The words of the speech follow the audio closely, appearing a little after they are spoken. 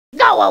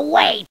Go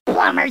away,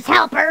 plumber's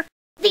helper.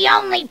 The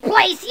only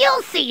place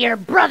you'll see your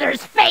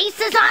brother's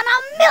face is on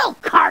a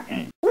milk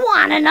carton.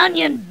 Want an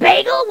onion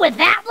bagel with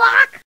that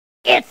lock?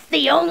 It's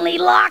the only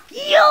lock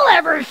you'll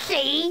ever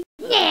see.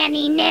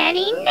 Nanny,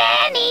 nanny,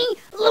 nanny,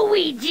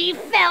 Luigi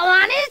fell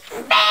on his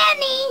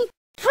fanny.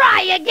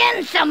 Try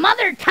again some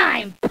other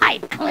time,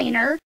 pipe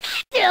cleaner.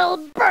 Still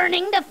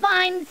burning to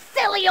find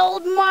silly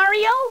old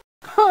Mario?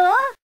 Huh?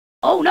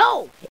 Oh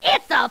no,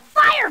 it's a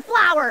fire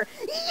flower!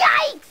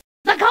 Yikes!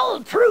 The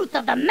cold truth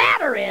of the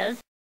matter is,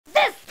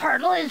 this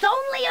turtle is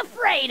only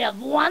afraid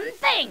of one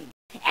thing.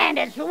 And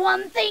it's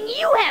one thing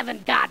you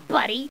haven't got,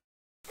 buddy.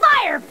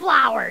 Fire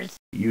flowers!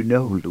 You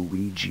know,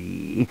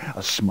 Luigi,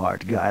 a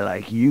smart guy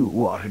like you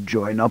ought to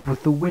join up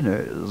with the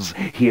winners.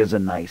 Here's a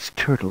nice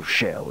turtle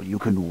shell you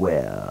can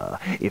wear.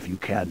 If you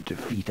can't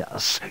defeat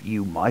us,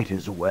 you might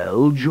as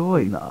well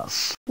join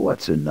us.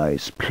 What's a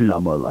nice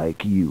plumber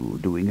like you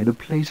doing in a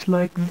place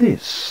like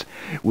this?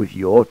 With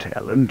your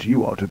talent,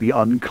 you ought to be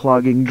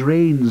unclogging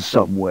drains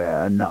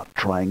somewhere, not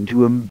trying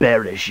to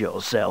embarrass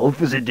yourself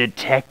as a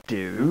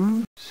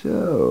detective.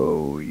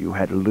 So, you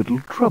had a little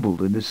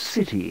trouble in the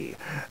city.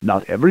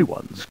 Not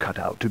everyone's cut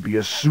out to be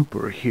a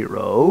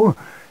superhero.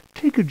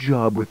 Take a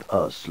job with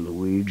us,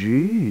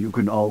 Luigi. You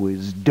can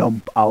always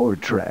dump our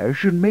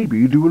trash and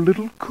maybe do a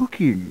little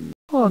cooking.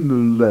 On the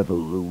level,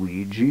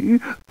 Luigi,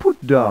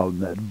 put down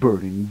that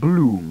burning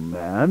bloom,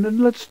 man, and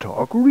let's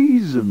talk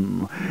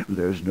reason.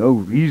 There's no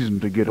reason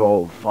to get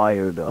all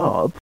fired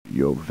up.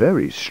 You're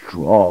very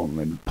strong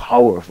and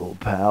powerful,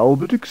 pal,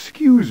 but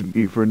excuse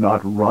me for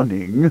not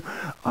running.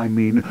 I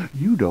mean,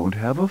 you don't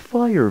have a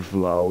fire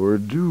flower,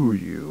 do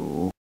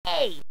you?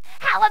 Hey,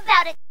 how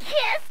about a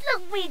kiss,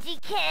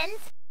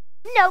 Luigi-kins?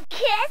 No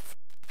kiss?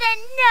 Then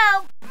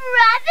no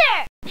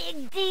brother!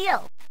 Big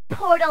deal.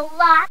 Portal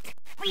locked.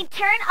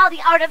 Return all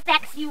the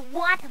artifacts you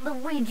want,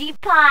 Luigi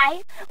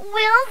Pie.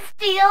 We'll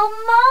steal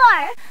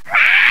more.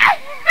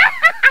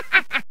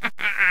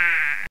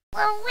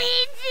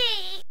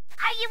 Luigi!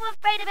 Are you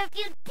afraid of a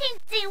few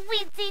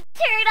teensy-weensy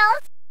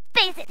turtles?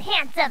 Face it,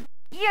 handsome.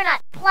 You're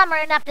not plumber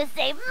enough to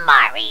save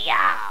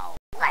Mario.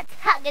 Let's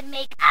hug and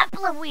make up,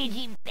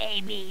 Luigi,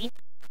 baby.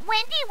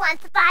 Wendy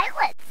wants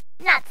violets,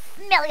 not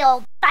smelly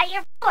old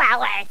fire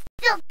flowers.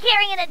 Still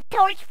carrying a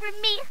torch for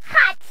me,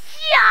 hot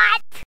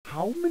shot!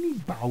 How many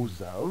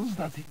Bowsers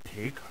does it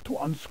take to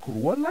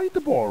unscrew a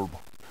light bulb?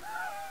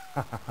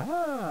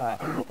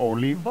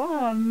 Only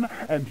one,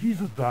 and he's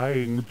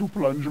dying to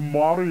plunge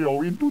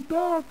Mario into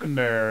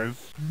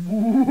darkness.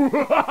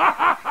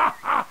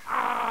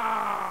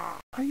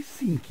 I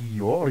think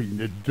you're in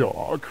the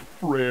dark,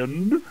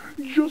 friend.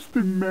 Just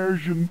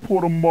imagine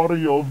poor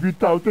Mario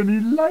without any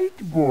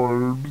light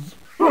bulbs.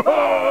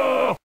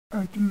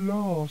 At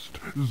last,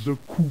 the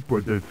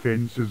Koopa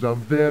defenses are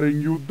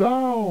wearing you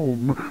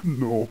down.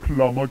 No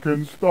plumber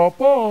can stop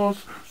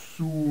us.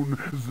 Soon,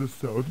 the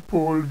South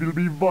Pole will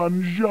be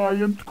one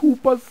giant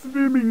Koopa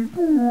swimming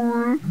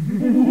pool.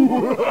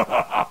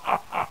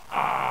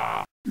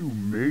 You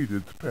made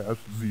it past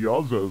the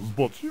others,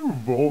 but you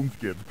won't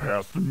get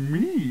past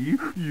me,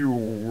 you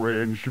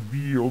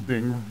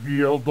wrench-wielding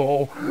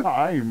weirdo.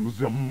 I'm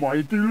the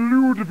mighty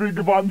Ludwig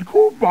van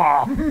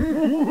Koopa.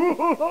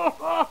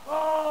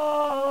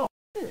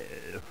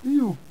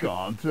 You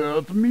can't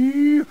hurt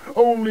me.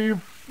 Only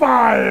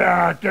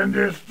fire can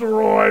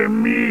destroy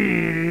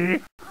me.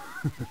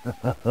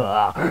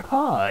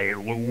 Hi,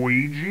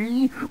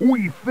 Luigi.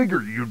 We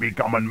figured you'd be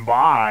coming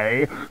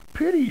by.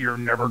 Pity you're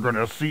never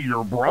gonna see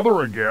your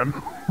brother again.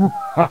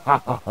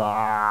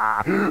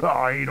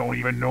 I don't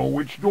even know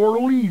which door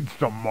leads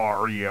to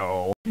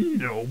Mario.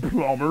 No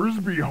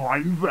plumbers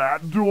behind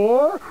that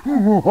door?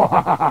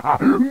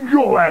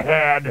 Go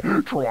ahead,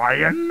 try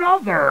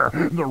another.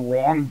 The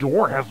wrong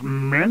door has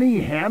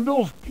many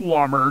handles,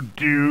 plumber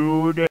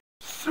dude.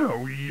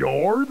 So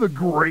you're the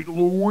great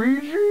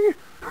Luigi?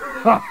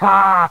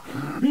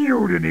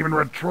 You didn't even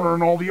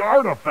return all the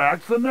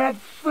artifacts in that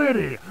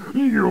city.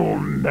 You'll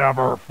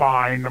never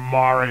find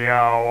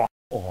Mario.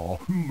 Aw,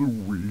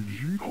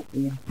 Luigi,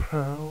 old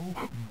pal,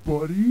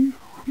 buddy,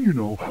 you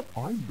know,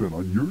 I've been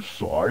on your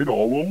side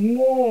all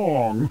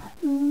along.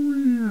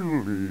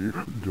 Really.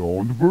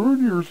 Don't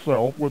burn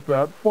yourself with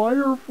that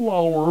fire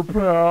flower,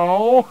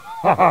 pal.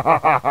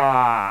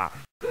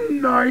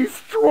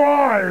 Nice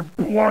try,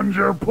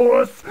 plunger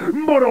puss,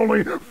 but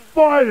only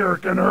fire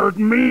can hurt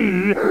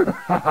me.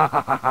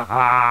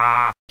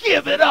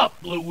 Give it up,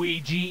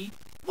 Luigi.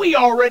 We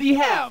already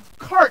have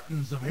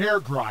cartons of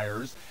hair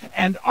dryers,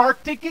 and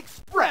Arctic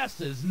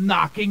Express is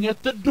knocking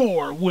at the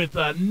door with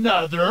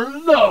another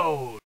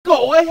load.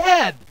 Go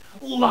ahead,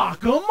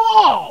 lock 'em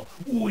all.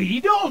 We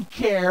don't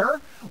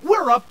care.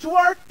 We're up to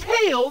our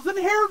tails in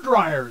hair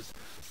dryers.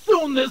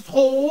 Soon this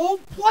whole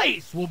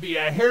place will be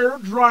a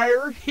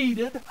hairdryer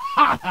heated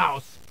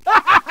hothouse.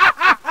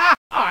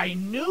 I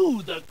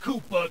knew the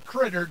Koopa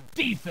Critter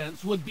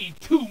defense would be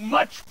too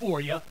much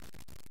for you.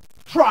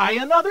 Try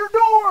another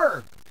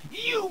door.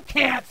 You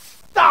can't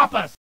stop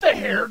us. The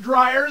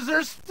hairdryers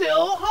are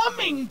still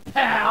humming,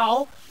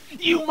 pal.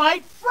 You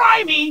might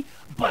fry me,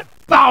 but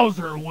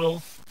Bowser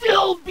will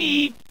still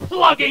be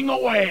plugging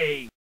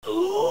away.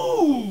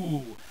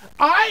 Ooh,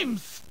 I'm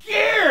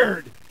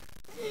scared.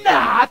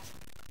 Not.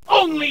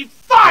 Only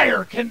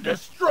fire can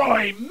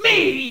destroy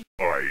me.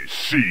 I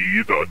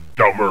see the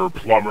dumber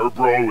plumber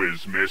bro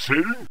is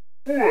missing.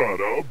 What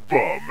a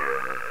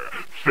bummer.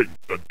 Think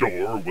the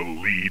door will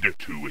lead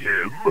to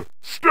him?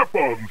 Step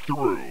on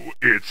through.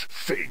 It's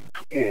sink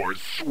or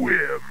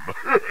swim.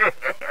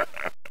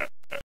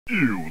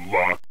 You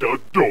locked a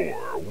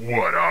door.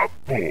 What a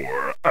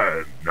bore.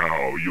 And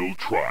now you'll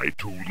try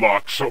to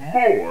lock some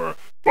more.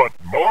 But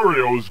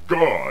Mario's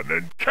gone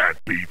and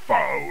can't be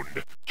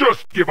found.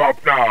 Just give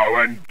up now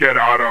and get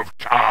out of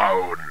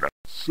town.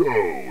 So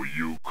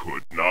you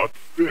could not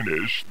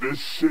finish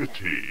this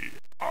city.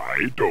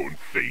 I don't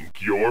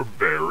think you're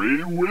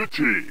very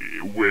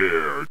witty.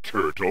 We're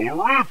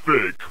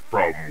turtle-rific.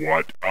 From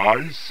what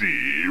I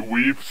see,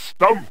 we've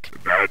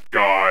stumped that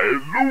guy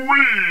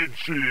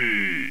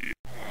Luigi.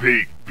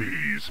 Big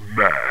B's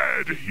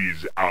mad.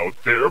 He's out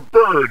there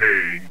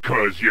burning,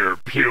 'cause your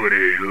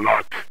puny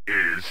luck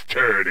is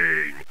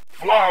turning.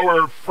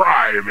 Flour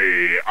fry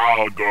me,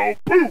 I'll go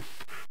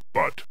poof.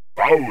 But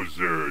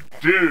Bowser,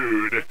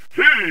 dude,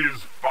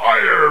 he's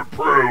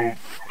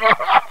fireproof.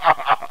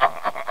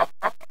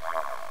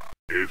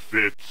 If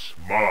it's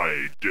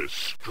my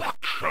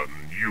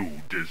destruction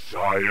you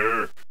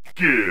desire,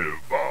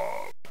 give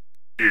up.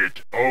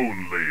 It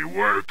only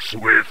works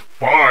with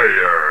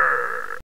fire.